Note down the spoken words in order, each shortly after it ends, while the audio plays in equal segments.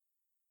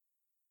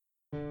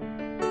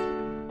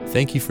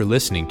Thank you for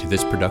listening to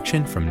this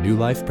production from New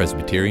Life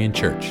Presbyterian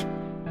Church.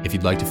 If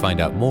you'd like to find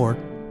out more,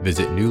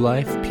 visit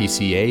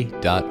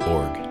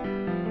newlifepca.org.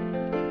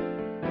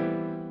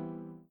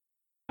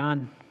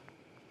 John,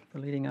 for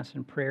leading us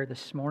in prayer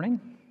this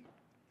morning.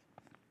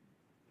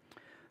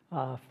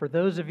 For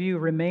those of you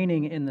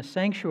remaining in the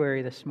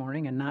sanctuary this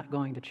morning and not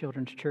going to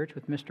Children's Church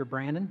with Mr.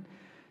 Brandon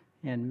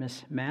and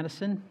Miss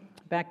Madison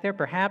back there,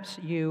 perhaps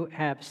you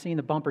have seen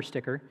the bumper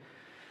sticker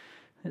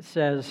that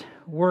says,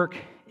 "Work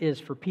is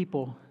for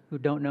people who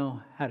don't know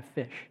how to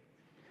fish."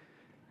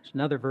 There's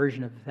another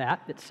version of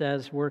that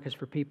says, "Work is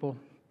for people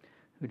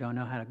who don't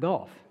know how to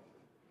golf."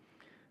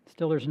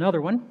 Still, there's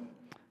another one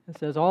that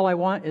says, "All I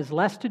want is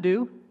less to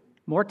do,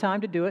 more time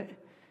to do it,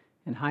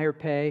 and higher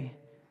pay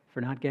for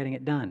not getting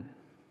it done."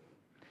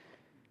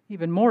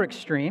 Even more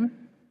extreme,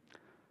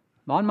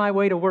 "I'm on my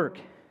way to work.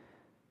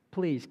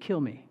 Please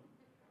kill me."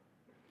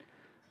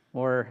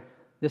 Or,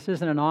 "This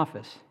isn't an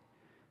office.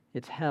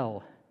 It's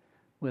hell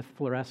with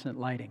fluorescent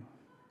lighting."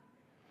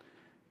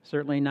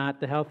 Certainly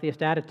not the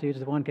healthiest attitudes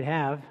that one could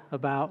have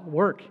about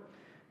work.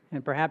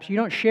 And perhaps you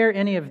don't share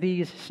any of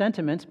these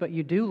sentiments, but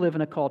you do live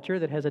in a culture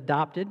that has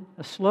adopted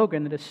a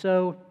slogan that is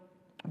so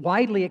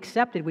widely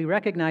accepted, we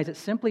recognize it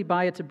simply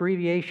by its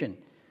abbreviation,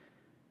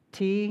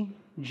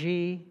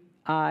 TGIF.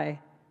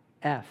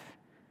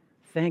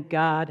 Thank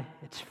God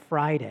it's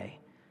Friday.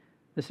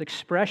 This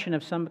expression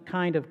of some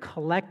kind of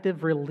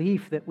collective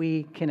relief that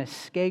we can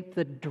escape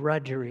the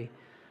drudgery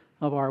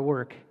of our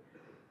work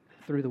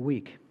through the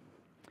week.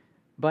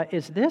 But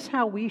is this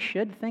how we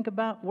should think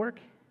about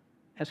work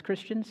as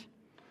Christians?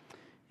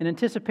 In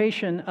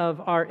anticipation of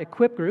our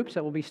equip groups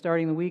that will be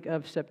starting the week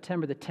of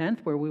September the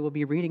 10th, where we will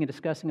be reading and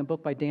discussing a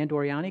book by Dan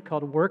Doriani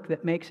called Work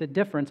That Makes a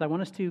Difference, I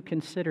want us to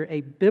consider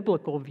a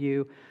biblical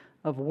view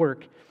of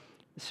work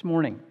this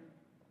morning.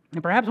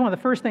 And perhaps one of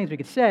the first things we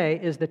could say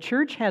is the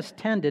church has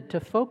tended to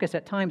focus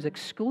at times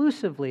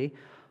exclusively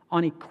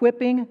on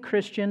equipping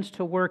Christians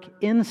to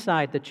work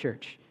inside the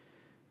church,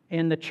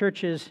 in the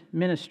church's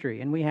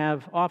ministry. And we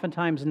have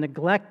oftentimes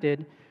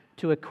neglected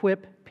to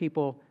equip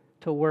people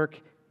to work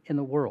in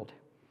the world.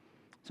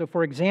 So,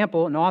 for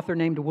example, an author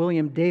named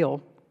William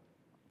Dale,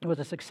 who was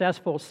a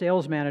successful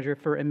sales manager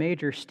for a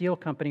major steel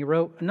company,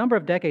 wrote a number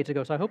of decades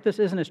ago, so I hope this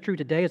isn't as true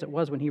today as it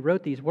was when he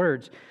wrote these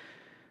words.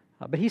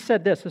 But he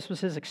said this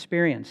was his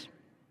experience.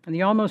 "In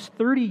the almost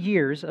 30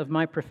 years of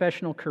my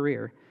professional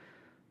career,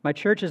 my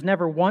church has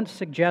never once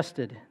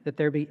suggested that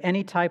there be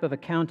any type of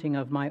accounting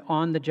of my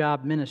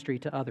on-the-job ministry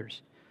to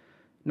others,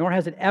 nor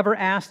has it ever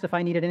asked if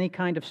I needed any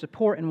kind of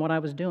support in what I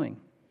was doing.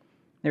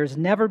 There has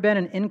never been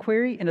an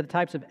inquiry into the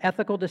types of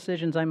ethical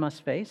decisions I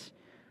must face,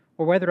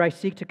 or whether I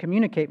seek to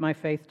communicate my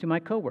faith to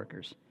my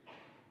coworkers.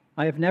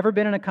 I have never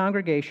been in a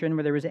congregation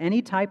where there was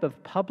any type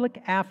of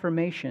public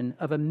affirmation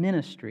of a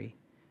ministry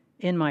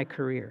in my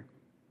career.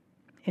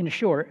 In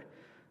short,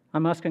 I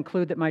must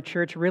conclude that my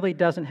church really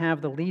doesn't have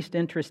the least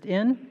interest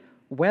in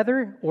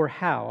whether or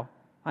how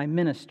I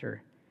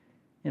minister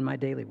in my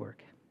daily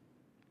work."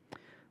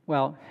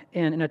 Well,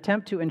 in an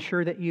attempt to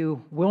ensure that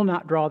you will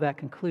not draw that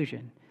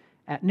conclusion,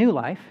 at New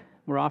Life,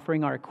 we're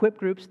offering our equip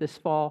groups this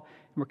fall,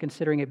 and we're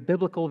considering a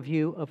biblical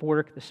view of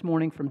work this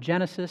morning from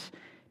Genesis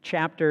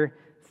chapter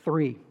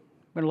 3.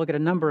 We're going to look at a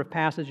number of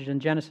passages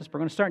in Genesis. We're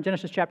going to start in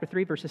Genesis chapter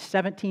 3, verses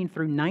 17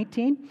 through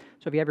 19.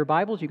 So if you have your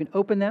Bibles, you can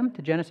open them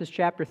to Genesis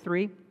chapter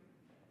 3.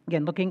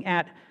 Again, looking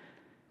at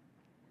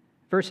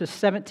verses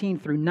 17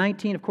 through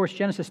 19. Of course,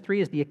 Genesis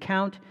 3 is the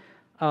account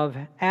of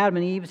Adam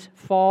and Eve's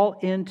fall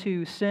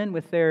into sin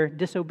with their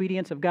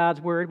disobedience of God's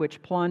word,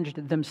 which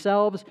plunged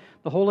themselves,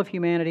 the whole of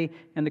humanity,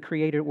 and the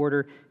created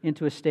order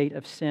into a state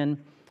of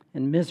sin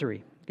and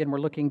misery. Again, we're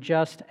looking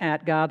just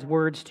at God's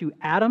words to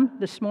Adam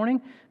this morning,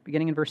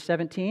 beginning in verse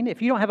 17.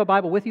 If you don't have a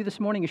Bible with you this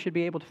morning, you should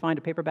be able to find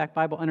a paperback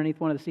Bible underneath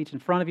one of the seats in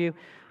front of you.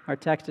 Our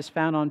text is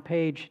found on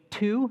page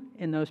 2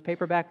 in those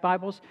paperback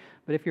Bibles.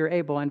 But if you're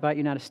able, I invite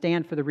you now to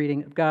stand for the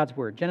reading of God's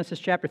Word. Genesis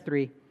chapter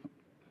 3,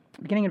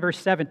 beginning in verse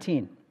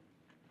 17.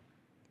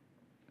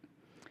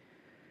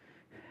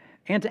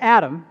 "And to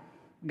Adam,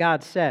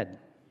 God said,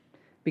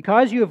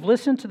 'Because you have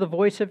listened to the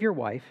voice of your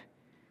wife,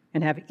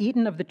 and have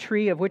eaten of the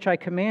tree of which I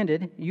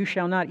commanded, you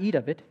shall not eat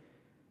of it.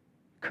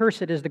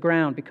 Cursed is the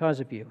ground because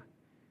of you.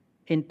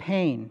 In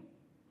pain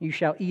you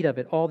shall eat of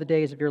it all the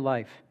days of your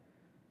life.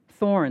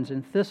 Thorns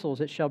and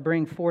thistles it shall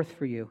bring forth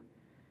for you,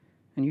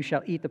 and you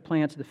shall eat the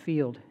plants of the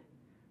field.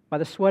 By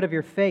the sweat of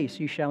your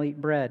face you shall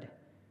eat bread,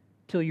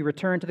 till you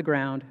return to the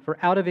ground, for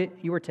out of it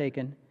you were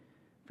taken,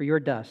 for your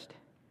dust,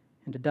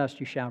 and to dust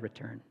you shall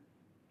return.'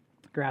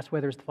 The grass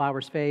withers, the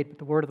flowers fade, but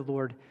the word of the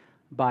Lord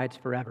abides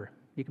forever."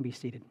 You can be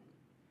seated.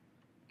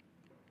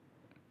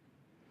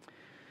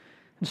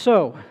 And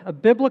so, a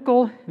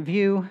biblical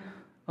view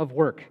of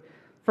work.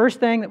 First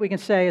thing that we can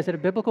say is that a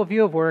biblical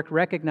view of work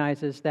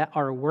recognizes that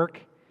our work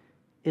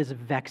is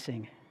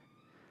vexing.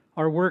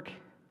 Our work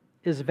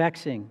is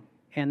vexing.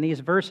 And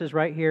these verses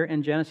right here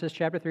in Genesis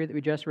chapter 3 that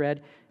we just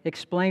read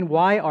explain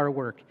why our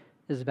work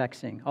is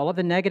vexing. All of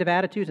the negative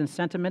attitudes and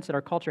sentiments that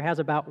our culture has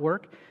about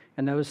work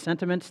And those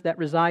sentiments that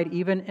reside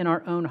even in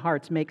our own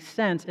hearts make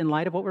sense in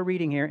light of what we're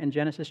reading here in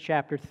Genesis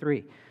chapter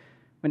 3.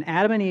 When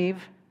Adam and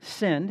Eve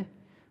sinned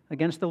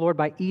against the Lord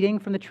by eating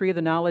from the tree of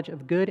the knowledge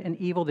of good and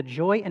evil, the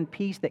joy and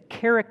peace that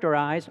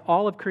characterize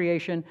all of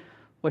creation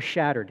was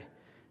shattered.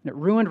 And it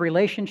ruined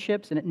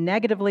relationships, and it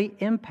negatively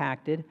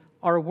impacted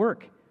our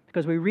work,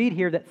 because we read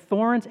here that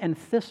thorns and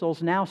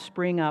thistles now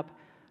spring up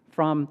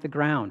from the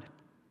ground.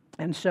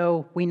 And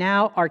so we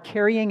now are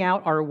carrying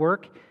out our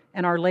work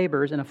and our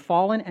labors in a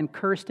fallen and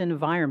cursed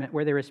environment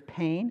where there is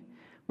pain,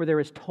 where there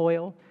is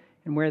toil,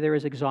 and where there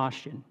is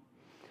exhaustion.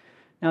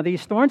 Now,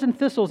 these thorns and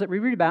thistles that we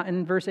read about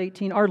in verse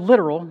 18 are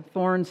literal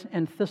thorns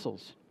and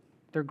thistles.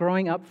 They're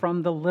growing up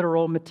from the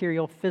literal,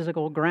 material,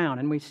 physical ground,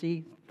 and we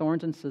see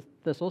thorns and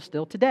thistles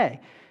still today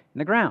in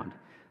the ground.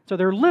 So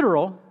they're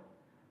literal,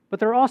 but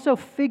they're also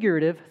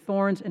figurative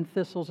thorns and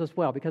thistles as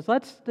well, because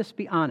let's just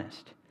be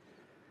honest,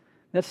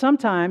 that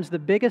sometimes the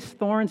biggest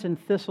thorns and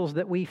thistles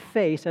that we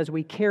face as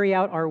we carry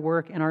out our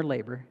work and our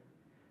labor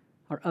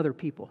are other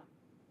people,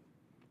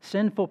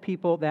 sinful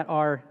people that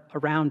are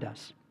around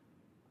us.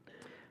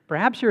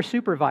 Perhaps your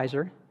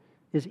supervisor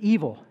is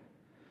evil,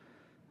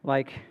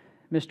 like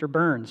Mr.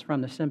 Burns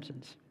from The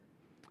Simpsons.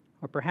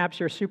 Or perhaps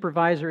your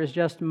supervisor is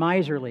just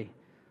miserly,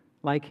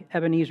 like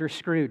Ebenezer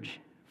Scrooge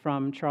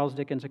from Charles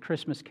Dickens' A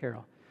Christmas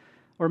Carol.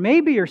 Or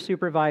maybe your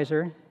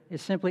supervisor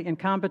is simply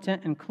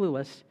incompetent and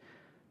clueless,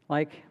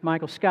 like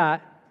Michael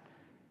Scott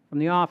from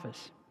The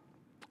Office.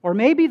 Or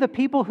maybe the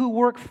people who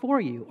work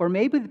for you, or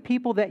maybe the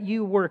people that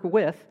you work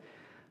with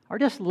are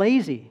just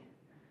lazy,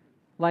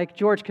 like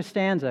George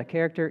Costanza,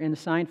 character in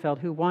Seinfeld,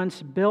 who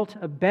once built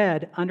a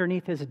bed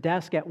underneath his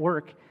desk at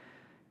work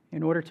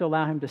in order to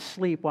allow him to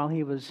sleep while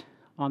he was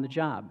on the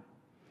job.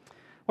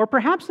 Or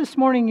perhaps this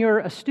morning you're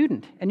a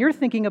student and you're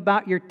thinking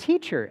about your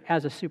teacher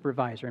as a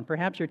supervisor, and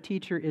perhaps your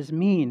teacher is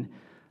mean,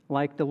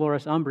 like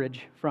Dolores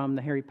Umbridge from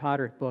the Harry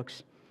Potter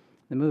books,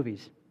 the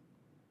movies.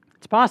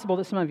 It's possible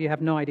that some of you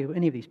have no idea who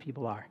any of these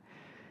people are.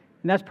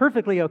 And that's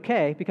perfectly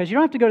okay, because you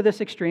don't have to go to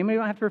this extreme, and you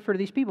don't have to refer to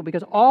these people,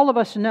 because all of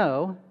us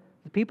know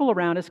the people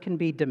around us can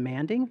be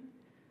demanding,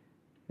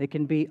 they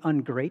can be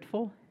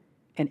ungrateful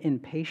and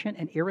impatient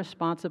and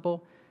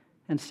irresponsible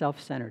and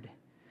self-centered.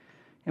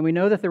 And we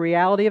know that the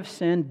reality of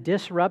sin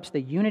disrupts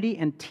the unity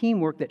and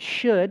teamwork that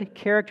should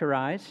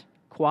characterize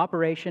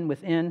cooperation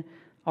within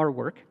our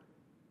work.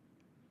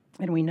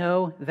 And we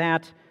know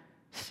that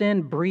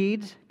sin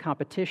breeds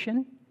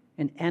competition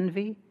and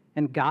envy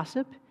and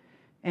gossip,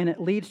 and it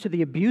leads to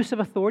the abuse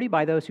of authority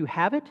by those who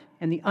have it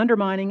and the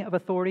undermining of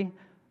authority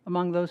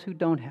among those who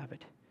don't have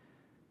it.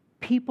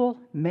 People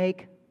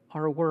make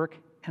our work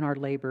and our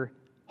labor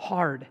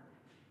hard.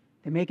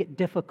 They make it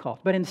difficult.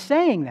 But in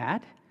saying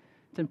that,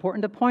 it's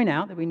important to point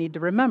out that we need to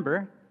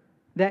remember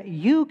that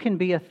you can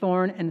be a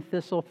thorn and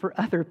thistle for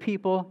other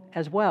people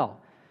as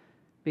well,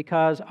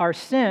 because our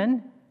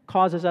sin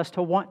causes us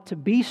to want to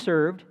be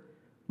served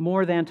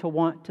more than to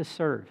want to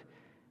serve.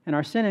 And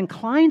our sin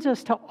inclines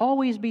us to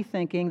always be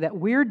thinking that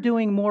we're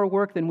doing more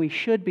work than we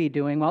should be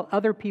doing, while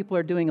other people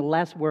are doing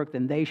less work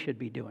than they should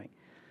be doing.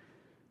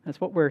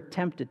 That's what we're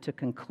tempted to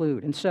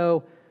conclude. And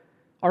so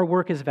our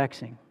work is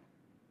vexing.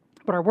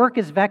 But our work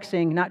is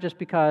vexing not just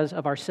because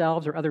of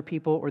ourselves or other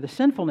people or the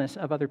sinfulness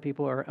of other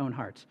people or our own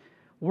hearts.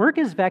 Work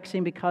is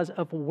vexing because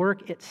of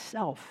work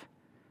itself.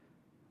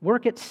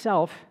 Work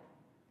itself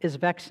is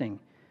vexing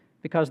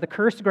because the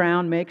cursed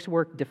ground makes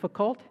work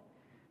difficult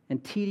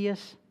and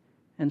tedious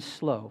and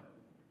slow.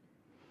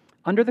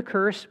 Under the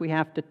curse, we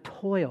have to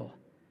toil,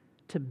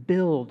 to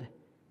build,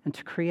 and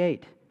to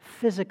create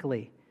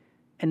physically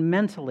and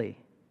mentally.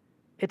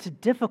 It's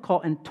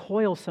difficult and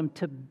toilsome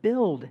to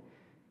build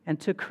and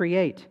to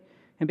create.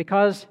 And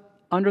because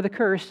under the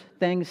curse,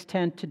 things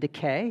tend to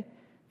decay,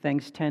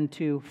 things tend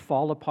to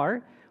fall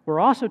apart, we're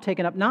also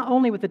taken up not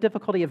only with the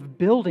difficulty of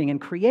building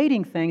and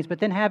creating things, but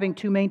then having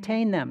to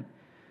maintain them,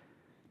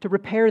 to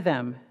repair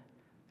them.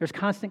 There's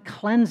constant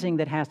cleansing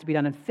that has to be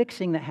done and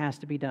fixing that has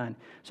to be done.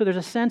 So there's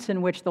a sense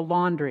in which the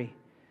laundry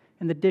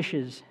and the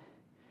dishes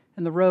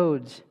and the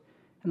roads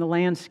and the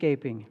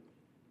landscaping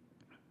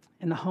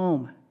and the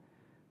home,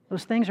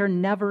 those things are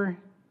never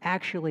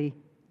actually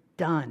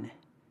done.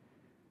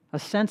 A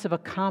sense of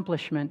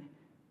accomplishment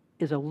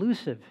is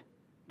elusive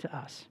to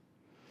us.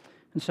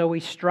 And so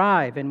we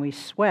strive and we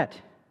sweat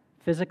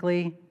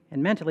physically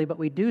and mentally, but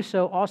we do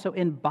so also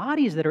in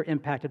bodies that are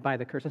impacted by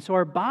the curse. And so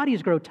our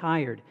bodies grow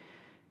tired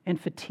and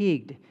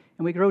fatigued,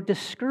 and we grow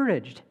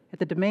discouraged at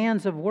the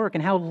demands of work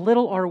and how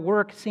little our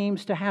work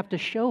seems to have to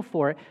show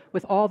for it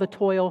with all the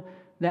toil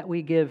that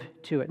we give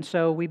to it. And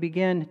so we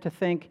begin to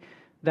think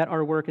that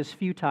our work is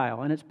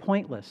futile and it's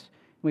pointless.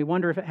 We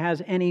wonder if it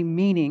has any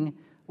meaning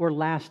or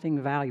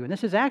lasting value. And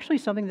this is actually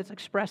something that's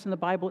expressed in the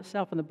Bible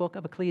itself in the book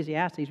of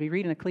Ecclesiastes. We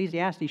read in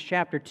Ecclesiastes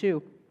chapter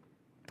 2,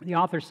 the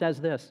author says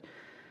this,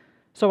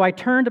 "So I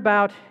turned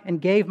about and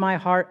gave my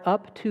heart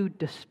up to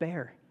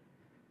despair."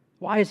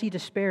 Why is he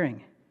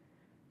despairing?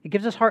 He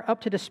gives his heart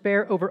up to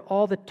despair over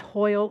all the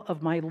toil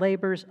of my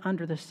labors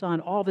under the sun,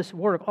 all this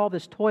work, all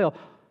this toil.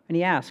 And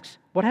he asks,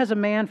 what has a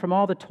man from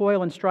all the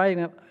toil and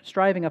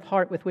striving of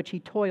heart with which he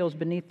toils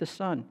beneath the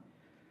sun?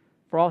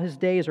 For all his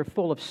days are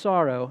full of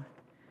sorrow,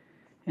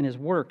 and his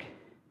work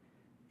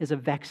is a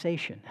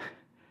vexation.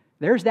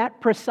 There's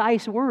that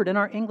precise word in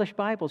our English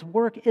Bibles.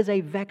 Work is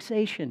a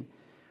vexation.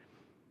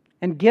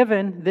 And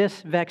given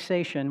this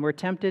vexation, we're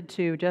tempted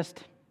to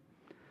just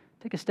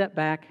take a step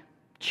back,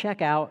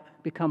 check out,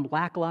 become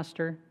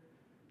lackluster,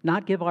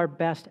 not give our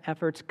best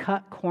efforts,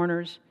 cut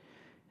corners.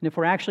 And if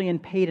we're actually in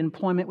paid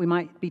employment, we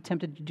might be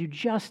tempted to do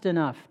just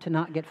enough to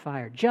not get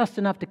fired, just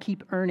enough to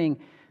keep earning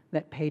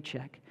that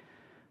paycheck.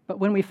 But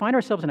when we find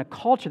ourselves in a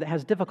culture that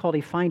has difficulty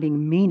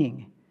finding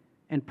meaning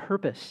and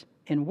purpose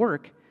in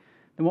work,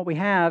 then what we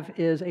have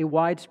is a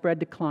widespread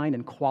decline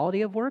in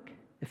quality of work,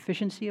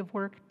 efficiency of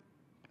work,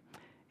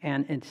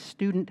 and a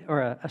student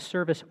or a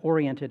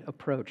service-oriented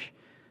approach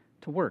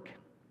to work.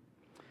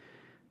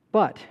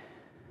 But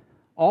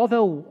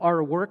although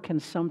our work can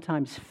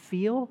sometimes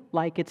feel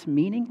like it's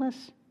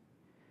meaningless,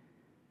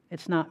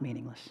 it's not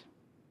meaningless.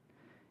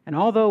 And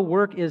although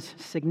work is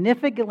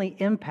significantly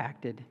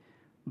impacted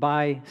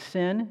by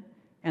sin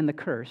and the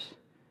curse,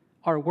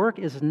 our work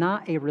is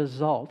not a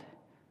result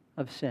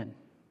of sin.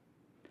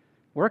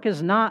 Work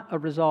is not a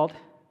result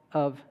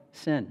of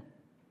sin.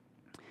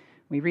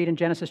 We read in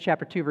Genesis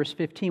chapter 2, verse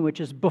 15, which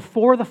is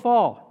before the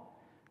fall.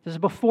 This is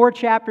before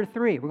chapter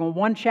 3. We're going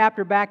one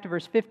chapter back to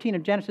verse 15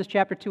 of Genesis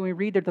chapter 2, and we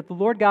read there that the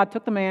Lord God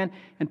took the man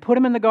and put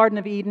him in the Garden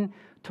of Eden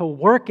to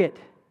work it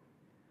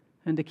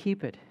and to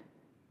keep it.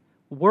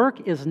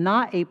 Work is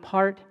not a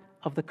part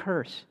of the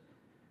curse.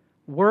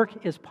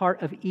 Work is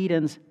part of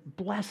Eden's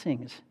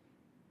blessings.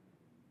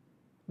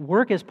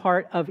 Work is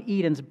part of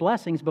Eden's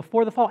blessings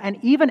before the fall. And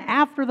even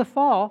after the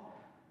fall,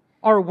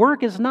 our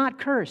work is not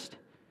cursed.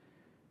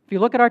 If you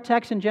look at our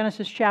text in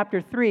Genesis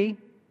chapter 3,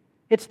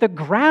 it's the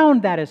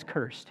ground that is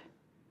cursed.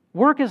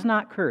 Work is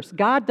not cursed.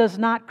 God does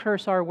not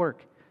curse our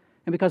work.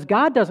 And because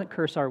God doesn't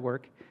curse our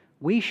work,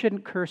 we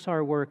shouldn't curse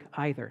our work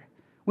either.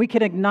 We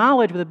can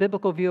acknowledge with a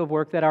biblical view of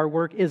work that our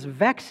work is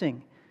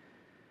vexing,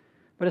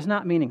 but it's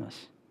not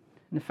meaningless.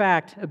 In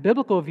fact, a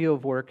biblical view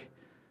of work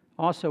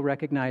also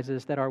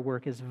recognizes that our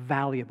work is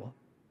valuable.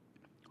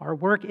 Our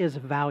work is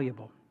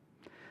valuable.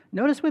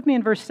 Notice with me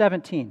in verse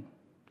 17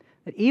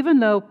 that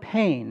even though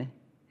pain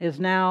is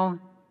now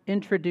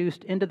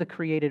introduced into the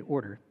created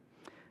order,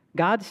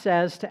 God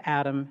says to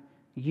Adam,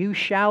 "You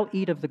shall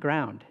eat of the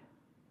ground."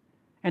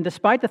 And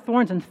despite the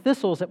thorns and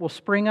thistles that will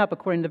spring up,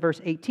 according to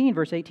verse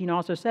 18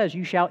 also says,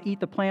 "You shall eat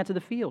the plants of the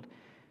field."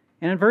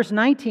 And in verse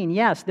 19,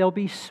 yes, there'll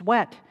be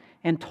sweat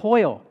and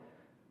toil,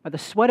 by the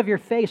sweat of your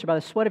face or by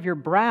the sweat of your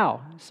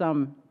brow,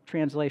 some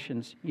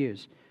translations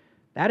use.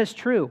 That is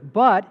true,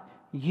 but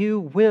you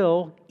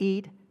will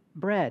eat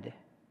bread.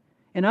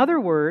 In other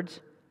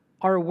words,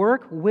 our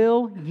work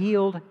will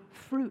yield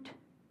fruit.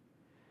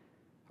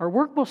 Our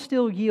work will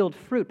still yield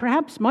fruit,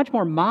 perhaps much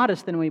more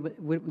modest than we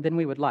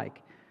would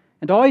like,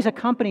 and always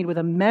accompanied with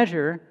a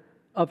measure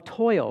of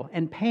toil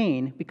and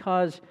pain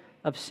because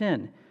of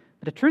sin.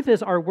 But the truth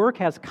is, our work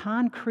has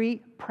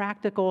concrete,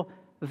 practical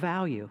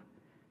value,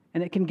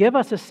 and it can give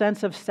us a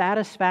sense of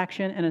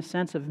satisfaction and a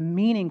sense of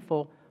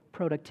meaningful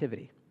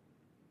productivity.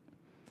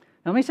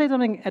 Now, let me say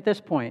something at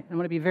this point. I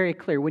want to be very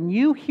clear. When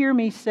you hear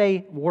me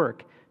say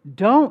work,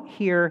 don't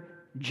hear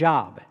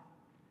job.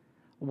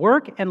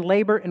 Work and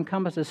labor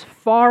encompasses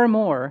far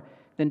more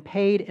than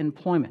paid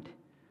employment.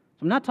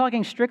 So I'm not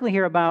talking strictly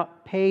here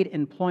about paid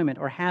employment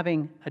or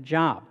having a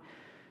job.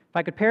 If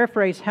I could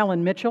paraphrase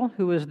Helen Mitchell,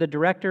 who is the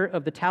director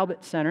of the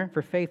Talbot Center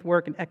for Faith,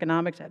 Work, and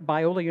Economics at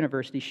Biola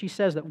University, she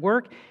says that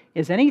work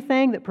is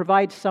anything that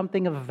provides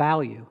something of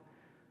value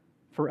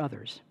for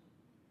others.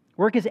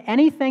 Work is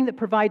anything that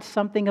provides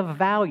something of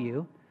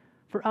value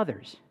for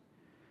others.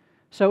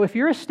 So if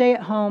you're a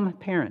stay-at-home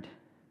parent,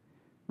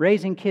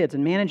 raising kids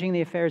and managing the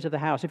affairs of the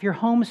house, if you're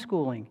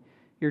homeschooling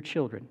your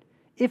children,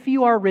 if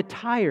you are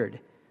retired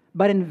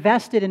but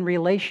invested in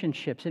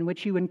relationships in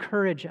which you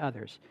encourage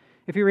others,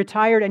 if you're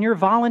retired and you're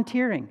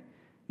volunteering,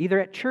 either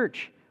at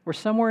church or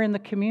somewhere in the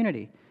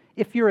community,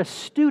 if you're a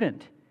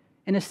student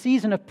in a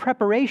season of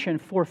preparation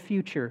for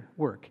future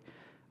work,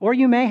 or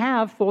you may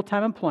have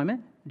full-time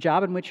employment, a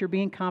job in which you're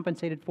being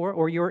compensated for,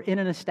 or you're in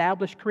an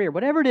established career,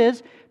 whatever it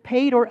is,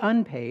 paid or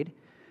unpaid,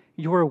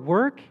 your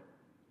work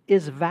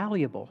is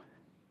valuable,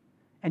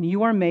 and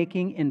you are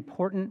making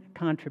important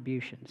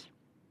contributions.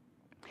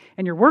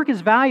 And your work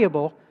is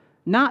valuable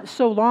not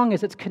so long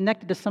as it's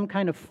connected to some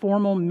kind of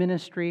formal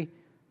ministry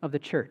of the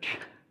church.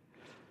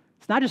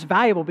 It's not just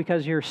valuable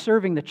because you're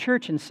serving the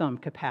church in some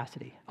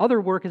capacity.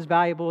 Other work is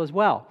valuable as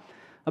well.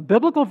 A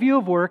biblical view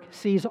of work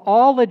sees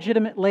all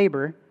legitimate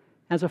labor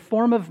as a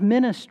form of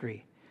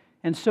ministry.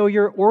 And so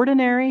your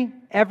ordinary,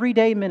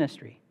 everyday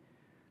ministry,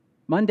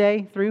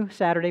 Monday through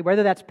Saturday,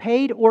 whether that's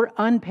paid or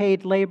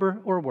unpaid labor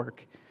or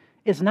work,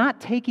 is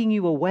not taking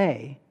you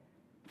away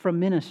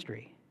from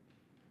ministry.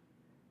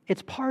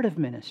 It's part of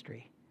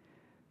ministry.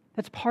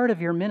 That's part of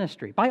your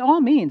ministry. By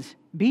all means,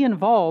 be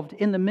involved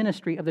in the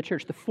ministry of the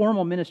church, the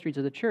formal ministries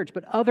of the church,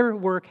 but other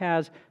work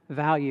has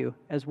value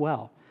as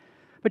well.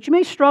 But you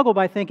may struggle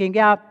by thinking,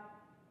 yeah,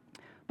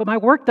 but my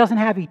work doesn't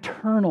have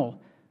eternal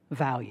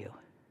value.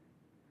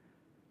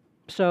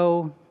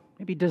 So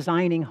maybe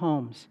designing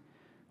homes,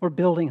 or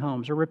building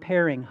homes, or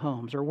repairing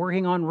homes, or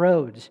working on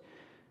roads,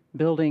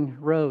 building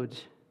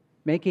roads,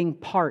 making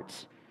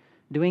parts,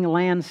 doing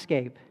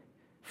landscape,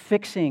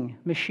 fixing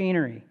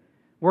machinery,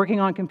 working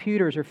on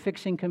computers or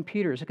fixing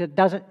computers. It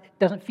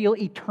doesn't feel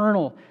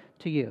eternal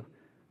to you.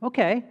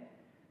 Okay,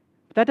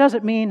 but that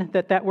doesn't mean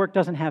that work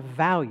doesn't have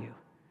value,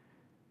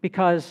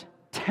 because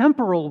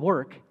temporal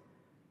work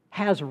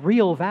has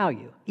real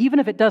value, even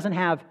if it doesn't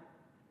have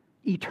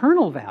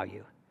eternal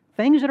value.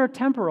 Things that are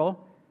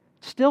temporal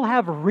still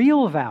have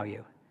real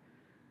value,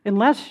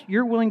 unless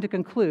you're willing to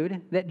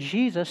conclude that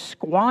Jesus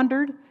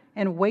squandered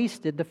and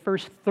wasted the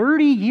first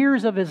 30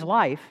 years of his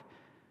life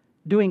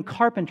doing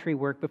carpentry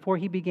work before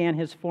he began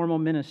his formal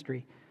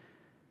ministry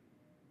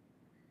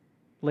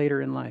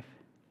later in life.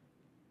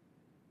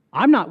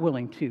 I'm not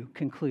willing to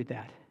conclude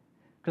that,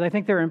 because I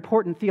think there are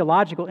important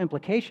theological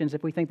implications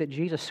if we think that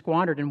Jesus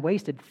squandered and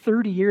wasted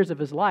 30 years of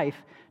his life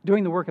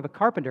doing the work of a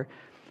carpenter,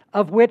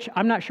 of which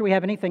I'm not sure we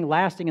have anything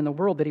lasting in the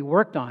world that he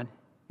worked on.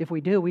 If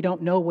we do, we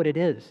don't know what it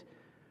is.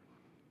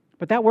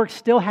 But that work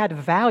still had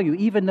value,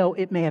 even though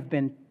it may have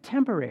been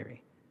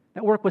temporary.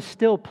 That work was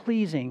still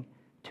pleasing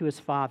to his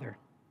Father.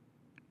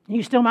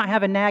 You still might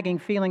have a nagging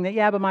feeling that,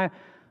 yeah, but my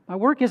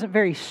work isn't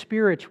very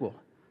spiritual.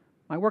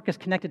 My work is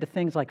connected to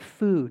things like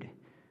food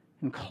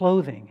and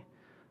clothing,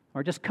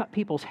 or just cut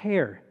people's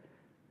hair.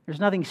 There's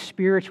nothing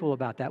spiritual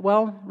about that.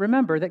 Well,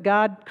 remember that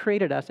God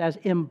created us as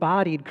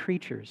embodied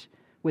creatures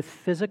with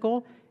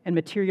physical and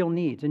material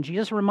needs. And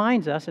Jesus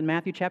reminds us in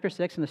Matthew chapter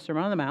 6 in the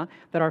Sermon on the Mount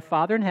that our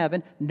Father in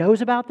heaven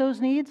knows about those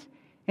needs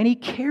and he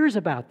cares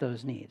about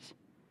those needs.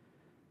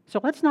 So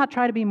let's not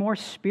try to be more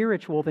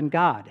spiritual than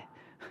God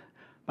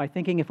by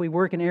thinking if we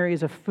work in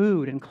areas of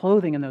food and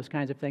clothing and those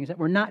kinds of things that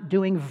we're not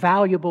doing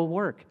valuable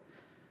work.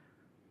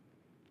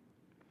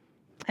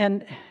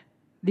 And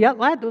the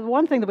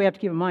one thing that we have to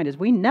keep in mind is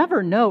we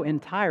never know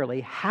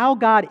entirely how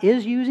God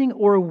is using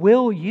or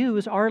will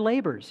use our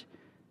labors.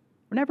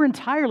 We're never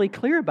entirely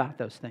clear about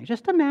those things.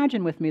 Just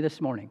imagine with me this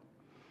morning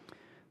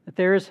that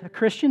there's a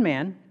Christian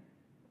man,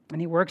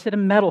 and he works at a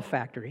metal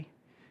factory,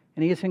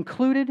 and he has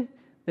concluded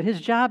that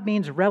his job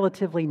means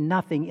relatively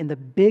nothing in the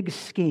big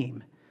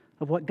scheme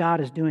of what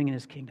God is doing in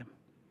his kingdom.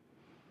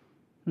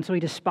 And so he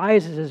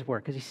despises his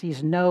work because he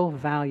sees no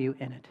value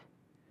in it.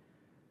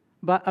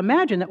 But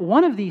imagine that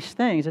one of these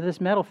things that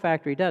this metal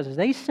factory does is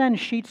they send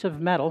sheets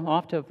of metal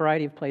off to a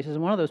variety of places,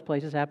 and one of those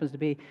places happens to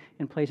be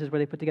in places where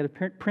they put together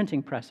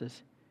printing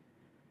presses.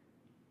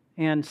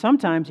 And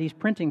sometimes these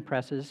printing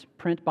presses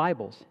print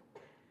Bibles.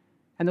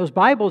 And those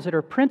Bibles that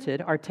are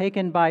printed are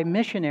taken by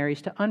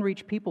missionaries to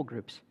unreached people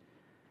groups.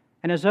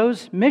 And as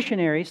those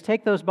missionaries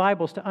take those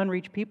Bibles to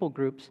unreached people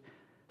groups,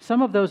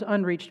 some of those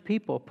unreached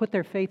people put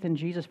their faith in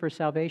Jesus for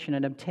salvation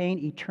and obtain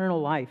eternal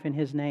life in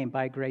his name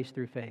by grace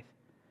through faith.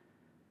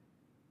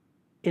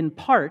 In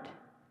part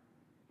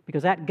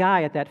because that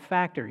guy at that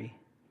factory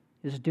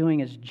is doing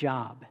his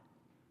job.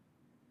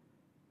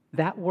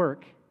 That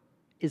work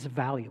is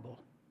valuable.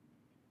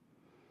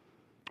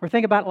 Or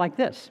think about it like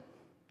this.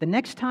 The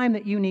next time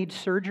that you need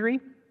surgery,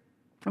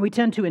 we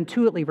tend to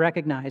intuitively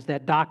recognize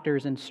that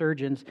doctors and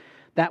surgeons,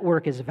 that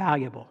work is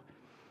valuable.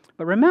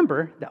 But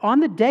remember that on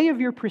the day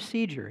of your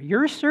procedure,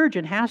 your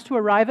surgeon has to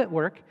arrive at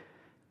work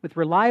with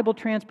reliable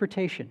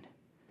transportation.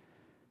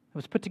 It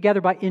was put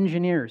together by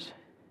engineers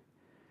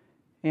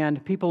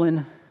and people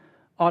in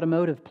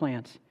automotive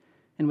plants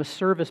and was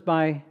serviced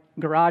by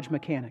garage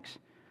mechanics.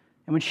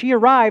 And when she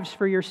arrives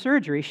for your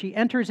surgery, she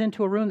enters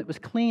into a room that was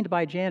cleaned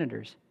by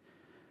janitors.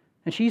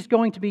 And she's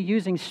going to be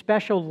using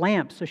special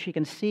lamps so she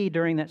can see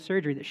during that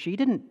surgery that she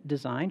didn't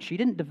design, she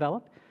didn't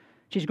develop.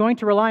 She's going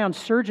to rely on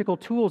surgical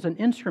tools and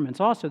instruments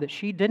also that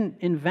she didn't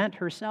invent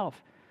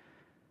herself.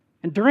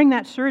 And during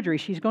that surgery,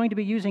 she's going to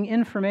be using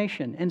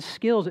information and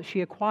skills that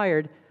she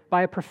acquired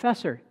by a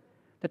professor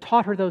that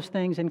taught her those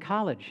things in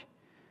college.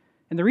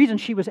 And the reason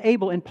she was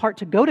able, in part,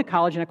 to go to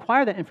college and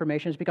acquire that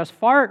information is because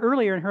far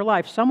earlier in her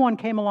life, someone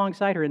came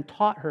alongside her and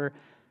taught her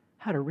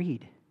how to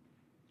read.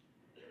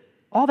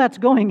 All that's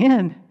going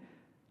in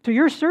to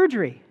your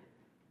surgery.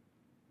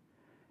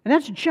 And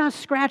that's just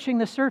scratching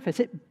the surface.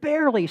 It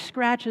barely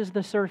scratches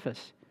the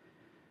surface.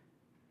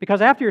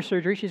 Because after your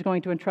surgery, she's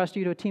going to entrust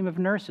you to a team of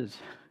nurses,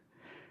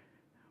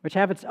 which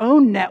have its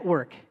own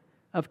network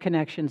of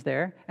connections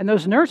there. And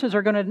those nurses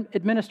are going to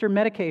administer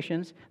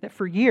medications that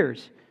for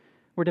years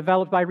were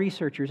developed by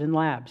researchers in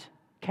labs,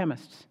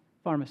 chemists,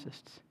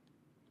 pharmacists.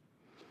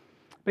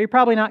 But you're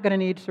probably not going to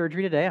need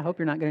surgery today. I hope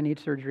you're not going to need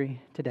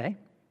surgery today.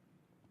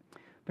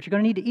 But you're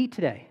going to need to eat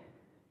today.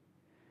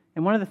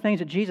 And one of the things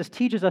that Jesus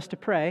teaches us to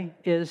pray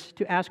is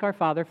to ask our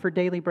Father for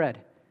daily bread.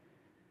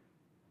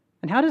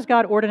 And how does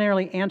God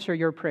ordinarily answer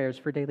your prayers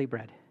for daily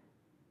bread?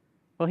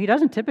 Well, He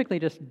doesn't typically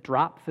just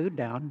drop food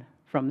down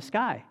from the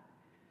sky.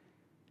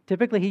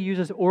 Typically, He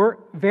uses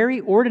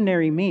very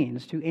ordinary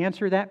means to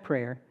answer that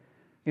prayer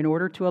in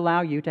order to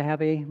allow you to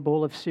have a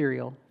bowl of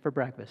cereal for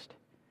breakfast.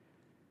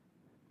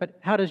 But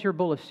how does your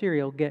bowl of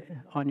cereal get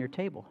on your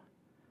table?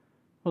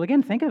 Well,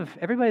 again, think of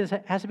everybody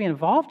that has to be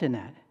involved in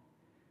that.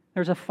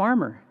 There's a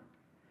farmer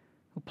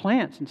who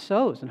plants and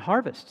sows and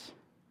harvests.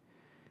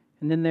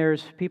 And then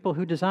there's people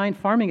who design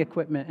farming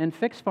equipment and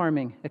fix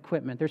farming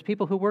equipment. There's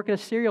people who work at a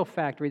cereal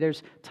factory.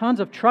 There's tons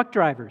of truck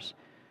drivers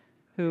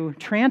who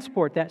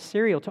transport that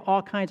cereal to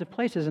all kinds of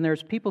places. And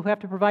there's people who have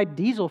to provide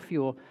diesel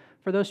fuel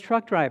for those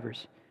truck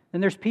drivers.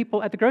 Then there's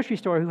people at the grocery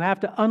store who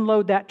have to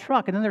unload that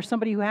truck. And then there's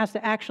somebody who has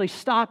to actually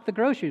stock the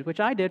groceries, which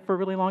I did for a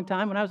really long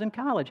time when I was in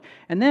college.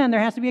 And then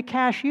there has to be a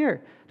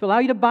cashier to allow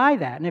you to buy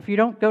that. And if you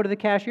don't go to the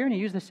cashier and you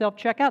use the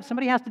self-checkout,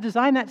 somebody has to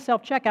design that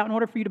self-checkout in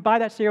order for you to buy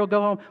that cereal, go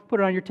home, put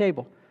it on your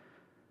table.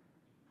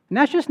 And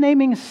that's just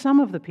naming some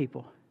of the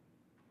people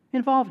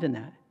involved in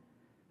that.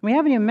 We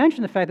haven't even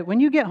mentioned the fact that when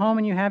you get home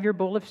and you have your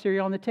bowl of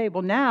cereal on the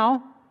table,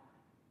 now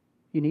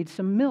you need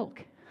some milk.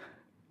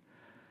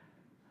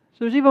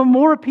 So there's even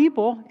more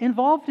people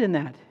involved in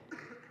that.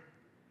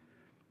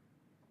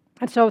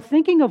 And so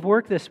thinking of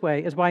work this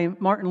way is why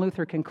Martin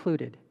Luther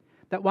concluded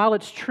that while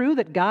it's true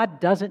that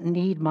God doesn't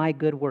need my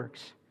good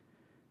works,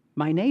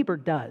 my neighbor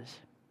does.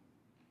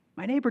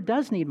 My neighbor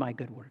does need my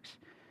good works.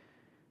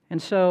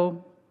 And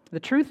so the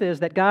truth is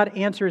that God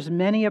answers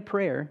many a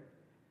prayer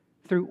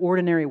through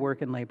ordinary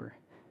work and labor.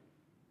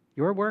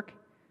 Your work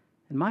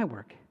and my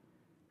work.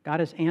 God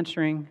is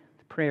answering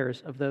the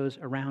prayers of those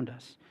around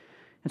us.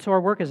 And so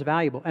our work is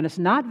valuable. And it's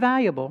not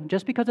valuable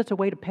just because it's a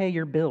way to pay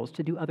your bills,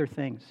 to do other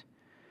things.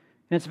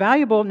 And it's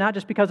valuable not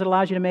just because it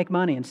allows you to make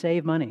money and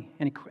save money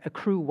and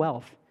accrue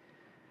wealth.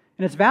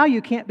 And its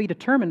value can't be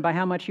determined by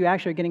how much you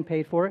actually are getting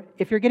paid for it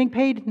if you're getting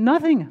paid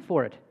nothing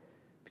for it.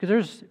 Because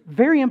there's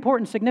very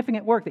important,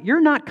 significant work that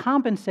you're not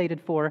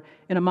compensated for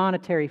in a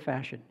monetary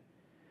fashion.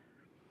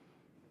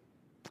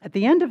 At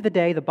the end of the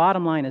day, the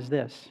bottom line is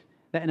this,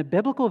 that in a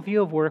biblical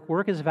view of work,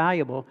 work is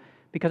valuable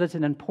because it's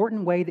an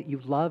important way that you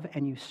love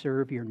and you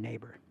serve your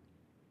neighbor.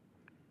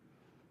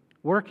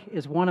 Work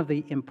is one of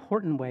the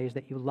important ways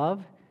that you love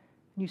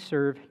and you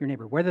serve your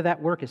neighbor, whether that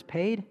work is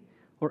paid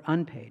or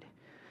unpaid.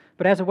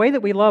 But as a way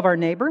that we love our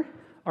neighbor,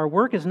 our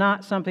work is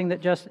not something that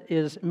just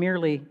is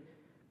merely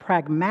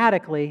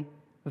pragmatically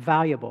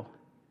valuable,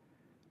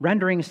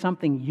 rendering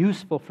something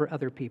useful for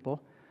other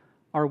people.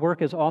 Our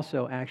work is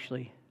also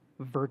actually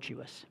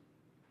virtuous.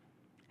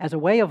 As a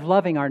way of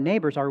loving our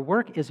neighbors, our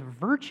work is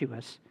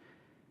virtuous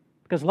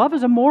because love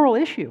is a moral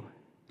issue.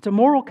 It's a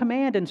moral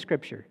command in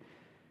Scripture.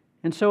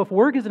 And so if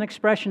work is an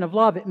expression of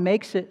love, it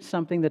makes it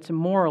something that's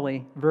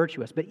morally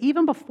virtuous. But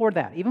even before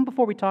that, even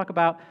before we talk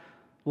about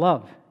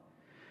love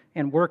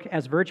and work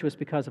as virtuous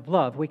because of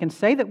love, we can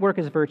say that work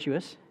is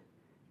virtuous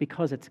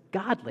because it's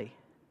godly.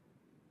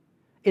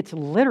 It's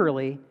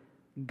literally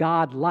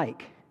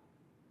God-like.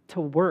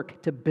 To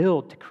work, to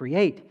build, to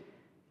create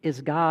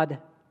is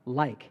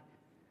God-like.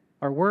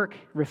 Our work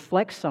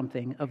reflects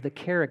something of the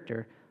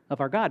character of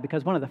our God,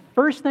 because one of the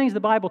first things the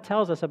Bible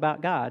tells us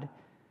about God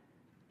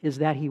is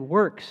that He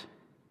works.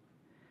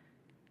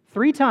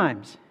 3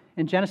 times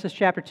in Genesis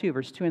chapter 2,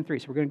 verses 2 and 3.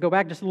 So we're going to go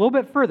back just a little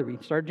bit further. We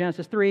started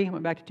Genesis 3,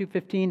 went back to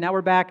 2:15. Now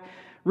we're back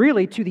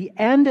really to the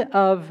end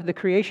of the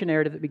creation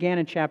narrative that began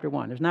in chapter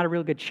 1. There's not a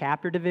real good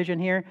chapter division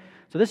here.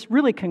 So this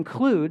really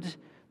concludes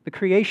the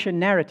creation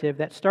narrative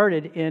that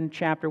started in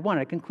chapter 1.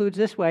 It concludes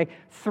this way.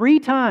 3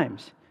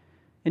 times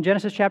in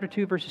Genesis chapter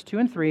 2, verses 2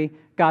 and 3,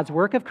 God's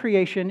work of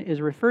creation is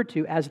referred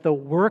to as the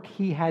work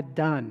He had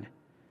done.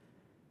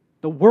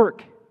 The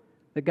work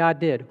that God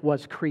did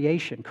was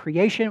creation.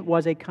 Creation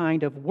was a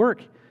kind of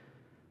work.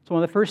 So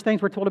one of the first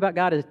things we're told about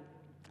God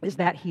is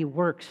that He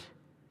works.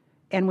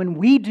 And when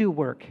we do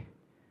work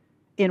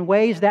in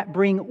ways that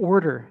bring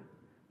order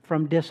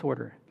from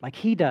disorder, like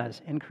He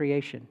does in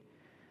creation,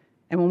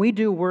 and when we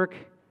do work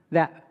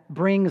that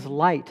brings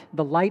light,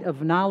 the light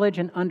of knowledge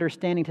and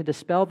understanding to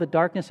dispel the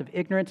darkness of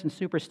ignorance and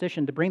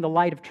superstition, to bring the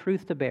light of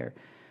truth to bear,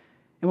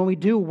 and when we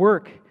do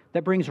work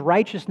that brings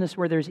righteousness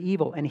where there's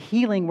evil and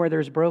healing where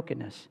there's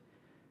brokenness,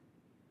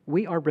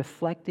 we are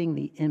reflecting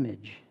the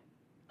image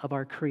of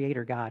our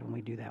Creator God when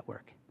we do that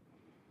work.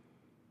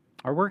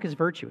 Our work is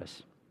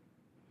virtuous.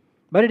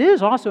 But it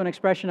is also an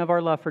expression of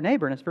our love for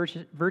neighbor, and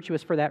it's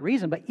virtuous for that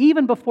reason. But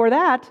even before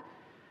that,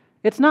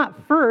 it's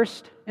not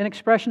first an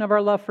expression of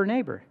our love for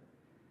neighbor.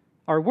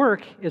 Our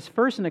work is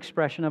first an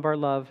expression of our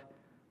love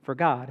for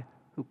God,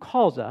 who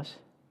calls us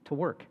to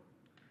work.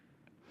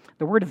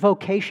 The word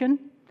vocation,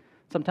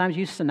 sometimes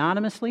used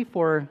synonymously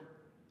for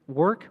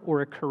work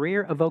or a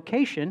career, a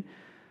vocation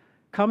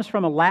comes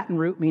from a Latin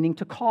root meaning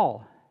to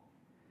call.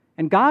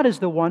 And God is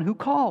the one who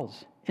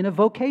calls in a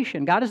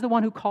vocation. God is the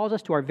one who calls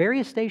us to our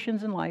various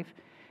stations in life,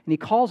 and He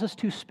calls us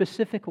to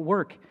specific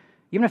work,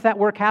 even if that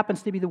work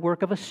happens to be the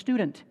work of a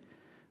student,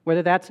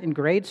 whether that's in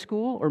grade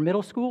school or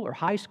middle school or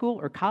high school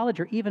or college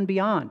or even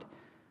beyond.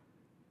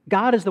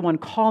 God is the one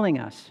calling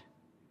us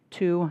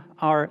to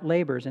our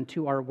labors and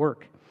to our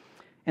work.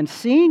 And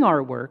seeing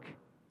our work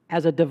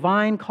as a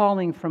divine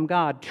calling from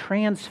God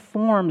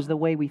transforms the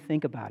way we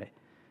think about it,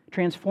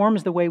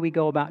 transforms the way we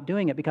go about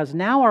doing it, because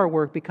now our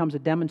work becomes a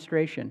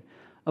demonstration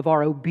of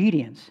our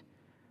obedience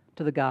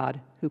to the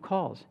God who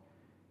calls.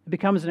 It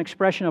becomes an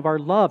expression of our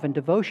love and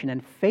devotion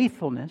and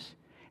faithfulness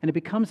and it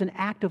becomes an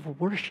act of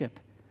worship.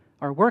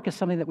 Our work is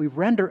something that we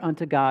render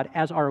unto God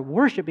as our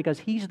worship because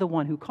He's the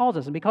one who calls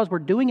us. And because we're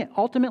doing it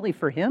ultimately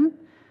for Him,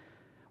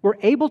 we're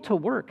able to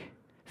work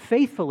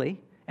faithfully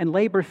and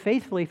labor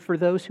faithfully for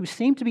those who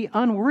seem to be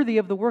unworthy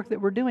of the work that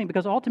we're doing,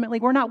 because ultimately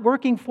we're not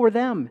working for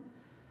them.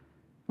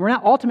 We're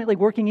not ultimately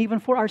working even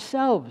for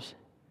ourselves.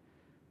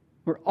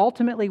 We're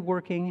ultimately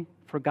working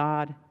for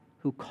God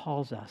who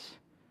calls us.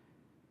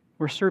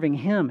 We're serving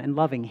Him and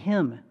loving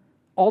Him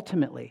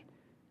ultimately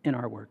in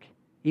our work,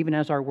 even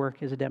as our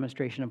work is a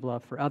demonstration of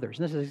love for others.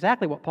 And this is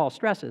exactly what Paul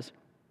stresses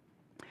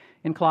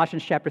in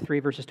Colossians chapter 3,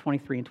 verses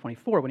 23 and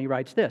 24, when he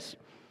writes this: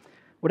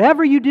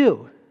 "Whatever you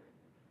do,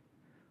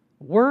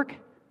 work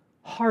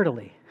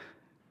heartily."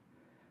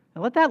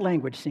 Now let that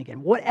language sink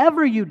in.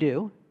 Whatever you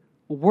do,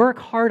 work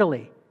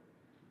heartily.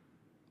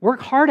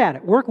 Work hard at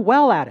it. Work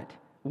well at it.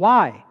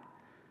 Why?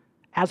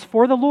 "As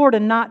for the Lord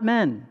and not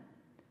men,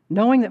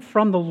 knowing that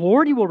from the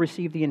Lord you will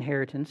receive the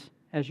inheritance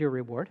as your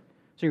reward."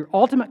 So your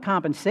ultimate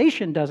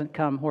compensation doesn't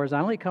come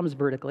horizontally, it comes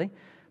vertically.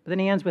 But then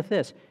he ends with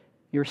this: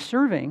 "You're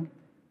serving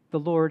the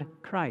Lord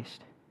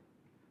Christ."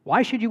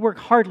 Why should you work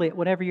hardly at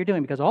whatever you're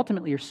doing? Because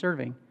ultimately you're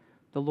serving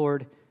the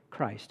Lord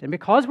Christ. And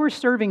because we're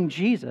serving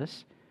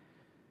Jesus,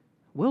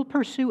 we'll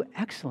pursue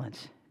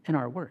excellence in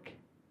our work.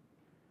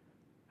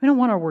 We don't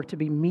want our work to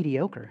be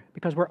mediocre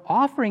because we're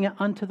offering it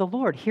unto the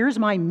Lord. Here's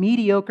my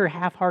mediocre,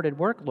 half-hearted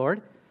work,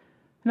 Lord.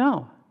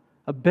 No.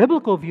 A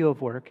biblical view of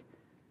work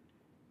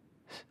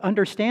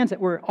understands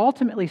that we're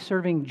ultimately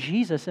serving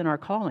Jesus in our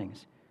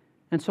callings.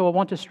 And so I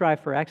want to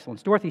strive for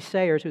excellence. Dorothy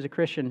Sayers, who's a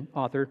Christian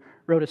author,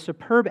 wrote a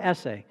superb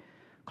essay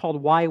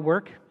called "Why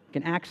Work?" You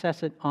can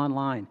access it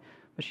online.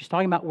 But she's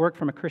talking about work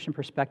from a Christian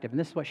perspective. And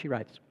this is what she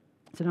writes.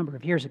 It's a number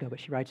of years ago, but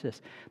she writes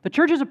this: "The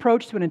church's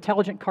approach to an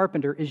intelligent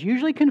carpenter is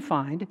usually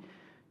confined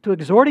to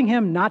exhorting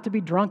him not to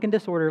be drunk and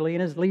disorderly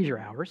in his leisure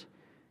hours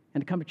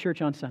and to come to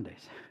church on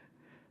Sundays."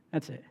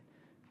 That's it.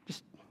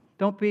 Just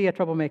don't be a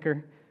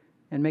troublemaker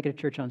and make it a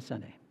church on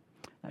Sunday.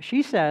 Now,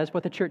 she says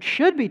what the church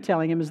should be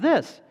telling him is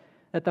this: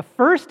 that the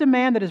first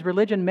demand that his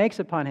religion makes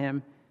upon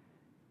him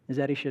is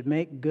that he should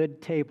make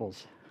good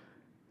tables.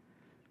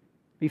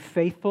 Be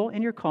faithful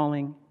in your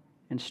calling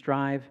and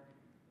strive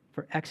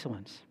for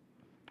excellence.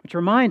 Which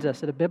reminds us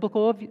that a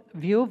biblical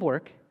view of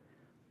work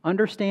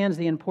understands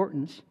the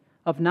importance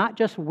of not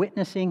just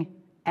witnessing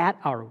at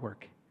our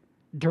work,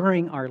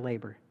 during our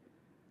labor,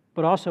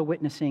 but also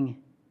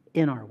witnessing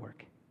in our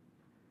work.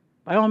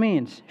 By all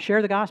means,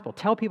 share the gospel.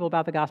 Tell people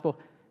about the gospel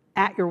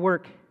at your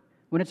work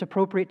when it's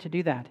appropriate to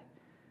do that.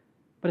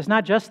 But it's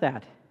not just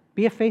that.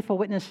 Be a faithful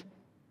witness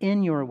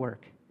in your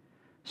work,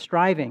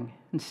 striving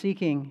and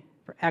seeking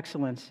for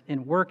excellence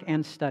in work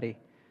and study,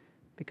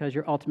 because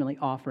you're ultimately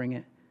offering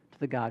it to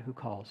the God who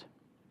calls.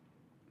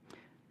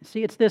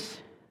 See, it's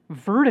this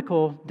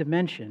vertical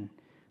dimension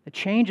that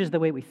changes the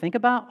way we think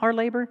about our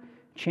labor,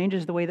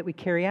 changes the way that we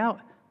carry out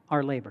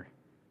our labor.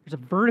 There's a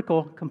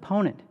vertical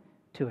component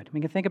to it.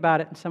 We can think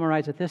about it and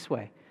summarize it this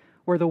way: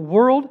 where the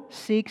world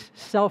seeks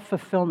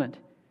self-fulfillment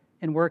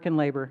in work and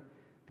labor,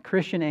 the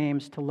Christian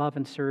aims to love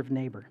and serve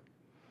neighbor.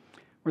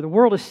 Where the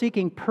world is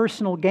seeking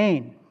personal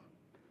gain,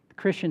 the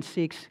Christian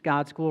seeks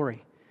God's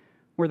glory.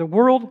 Where the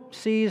world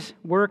sees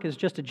work as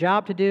just a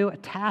job to do, a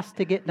task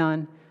to get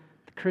done,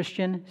 the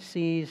Christian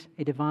sees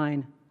a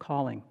divine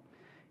calling.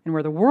 And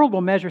where the world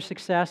will measure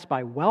success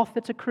by wealth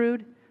that's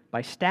accrued,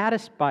 by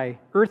status, by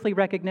earthly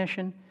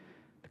recognition,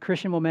 the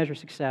Christian will measure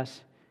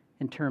success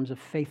in terms of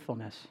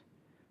faithfulness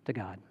to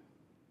God.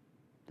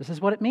 This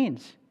is what it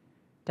means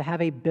to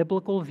have a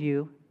biblical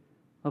view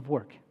of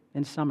work,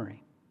 in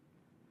summary.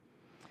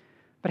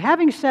 But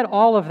having said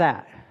all of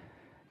that,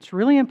 it's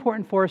really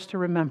important for us to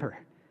remember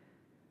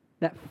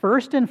that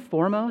first and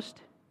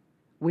foremost,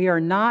 we are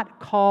not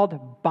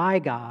called by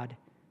God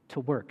to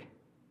work.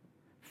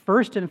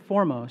 First and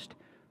foremost,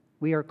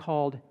 we are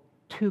called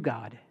to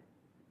God,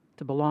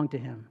 to belong to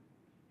Him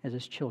as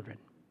His children.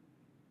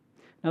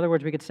 In other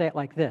words, we could say it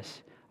like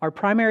this: our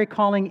primary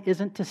calling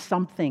isn't to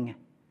something,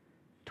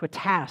 to a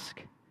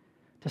task,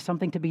 to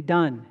something to be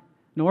done,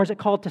 nor is it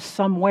called to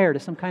somewhere, to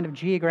some kind of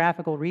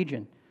geographical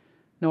region.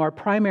 No, our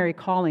primary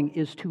calling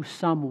is to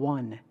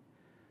someone,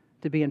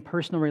 to be in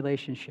personal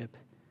relationship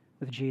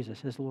with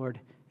Jesus as Lord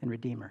and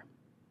Redeemer.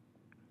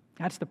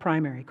 That's the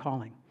primary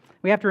calling.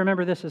 We have to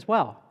remember this as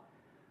well.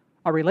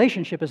 Our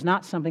relationship is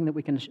not something that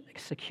we can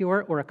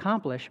secure or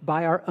accomplish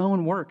by our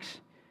own works.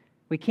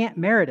 We can't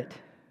merit it.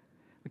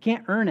 We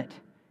can't earn it.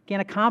 We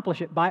can't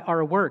accomplish it by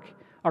our work.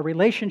 Our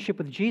relationship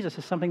with Jesus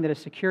is something that is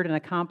secured and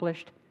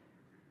accomplished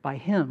by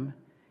Him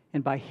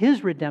and by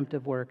His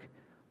redemptive work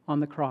on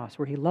the cross,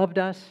 where He loved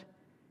us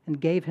and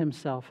gave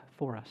Himself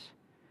for us,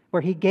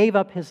 where He gave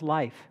up His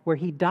life, where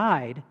He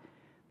died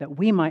that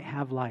we might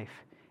have life,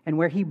 and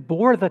where He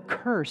bore the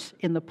curse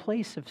in the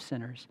place of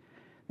sinners,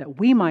 that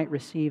we might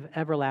receive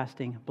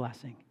everlasting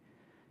blessing.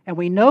 And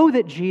we know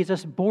that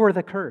Jesus bore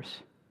the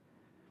curse,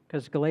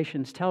 because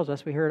Galatians tells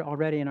us, we heard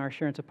already in our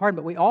assurance of pardon,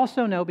 but we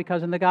also know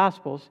because in the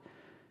Gospels,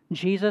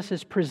 Jesus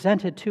is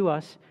presented to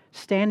us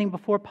standing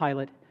before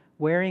Pilate,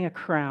 wearing a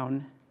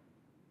crown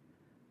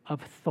of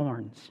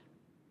thorns.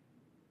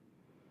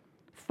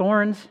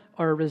 Thorns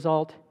are a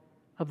result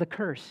of the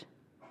curse.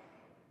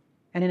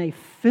 And in a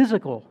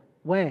physical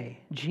way,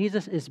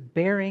 Jesus is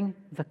bearing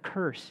the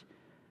curse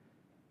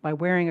by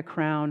wearing a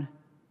crown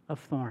of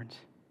thorns,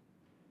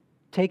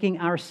 taking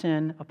our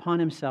sin upon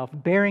himself,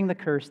 bearing the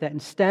curse that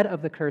instead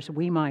of the curse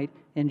we might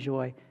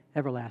enjoy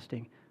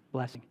everlasting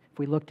blessing if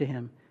we look to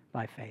him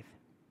by faith.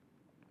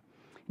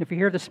 And if you're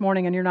here this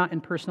morning and you're not in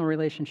personal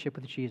relationship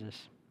with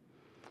Jesus,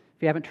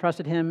 if you haven't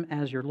trusted him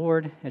as your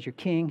Lord, as your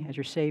King, as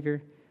your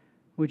Savior,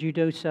 would you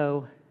do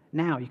so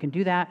now? You can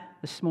do that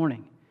this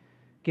morning.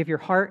 Give your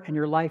heart and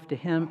your life to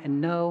him and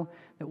know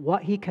that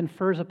what he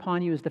confers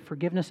upon you is the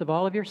forgiveness of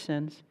all of your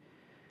sins,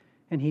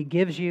 and he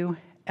gives you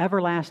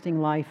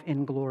everlasting life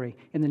in glory.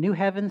 In the new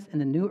heavens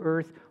and the new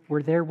earth,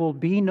 where there will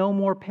be no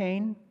more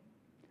pain,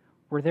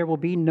 where there will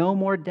be no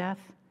more death,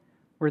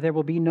 where there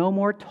will be no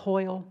more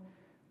toil,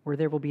 where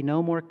there will be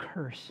no more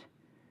curse,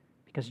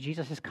 because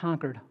Jesus has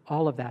conquered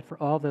all of that for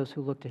all those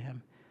who look to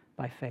him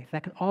by faith.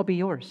 That can all be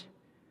yours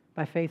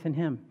by faith in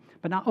him.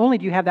 But not only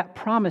do you have that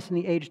promise in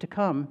the age to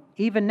come,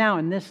 even now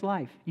in this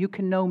life, you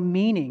can know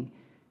meaning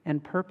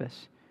and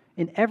purpose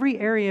in every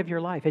area of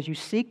your life as you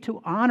seek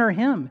to honor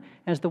him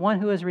as the one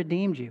who has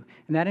redeemed you.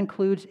 And that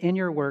includes in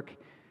your work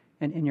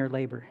and in your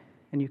labor.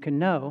 And you can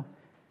know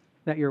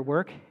that your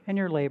work and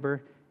your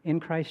labor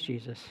in Christ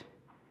Jesus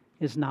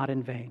is not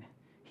in vain.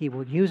 He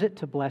will use it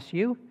to bless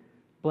you,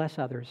 bless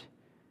others,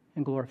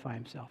 and glorify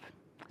himself.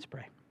 Let's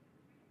pray.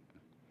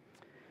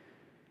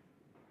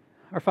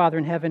 Our Father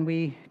in heaven,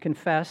 we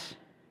confess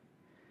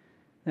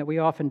that we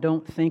often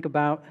don't think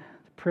about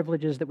the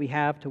privileges that we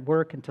have to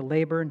work and to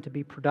labor and to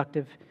be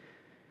productive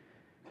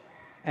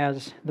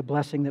as the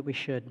blessing that we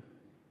should.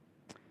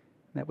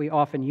 That we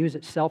often use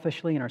it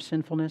selfishly in our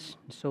sinfulness.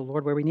 And so,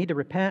 Lord, where we need to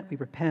repent, we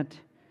repent.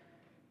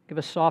 Give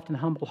us soft and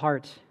humble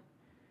hearts.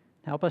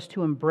 Help us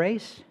to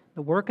embrace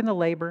the work and the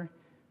labor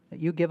that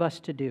you give us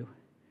to do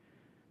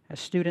as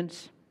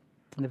students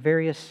and the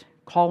various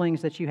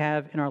callings that you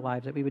have in our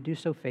lives, that we would do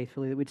so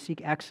faithfully, that we'd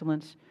seek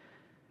excellence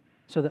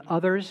so that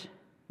others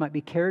might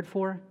be cared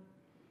for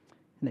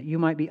and that you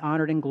might be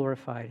honored and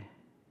glorified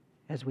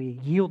as we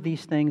yield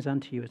these things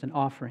unto you as an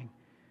offering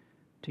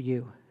to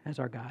you as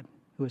our God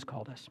who has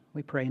called us.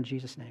 We pray in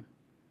Jesus' name.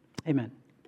 Amen.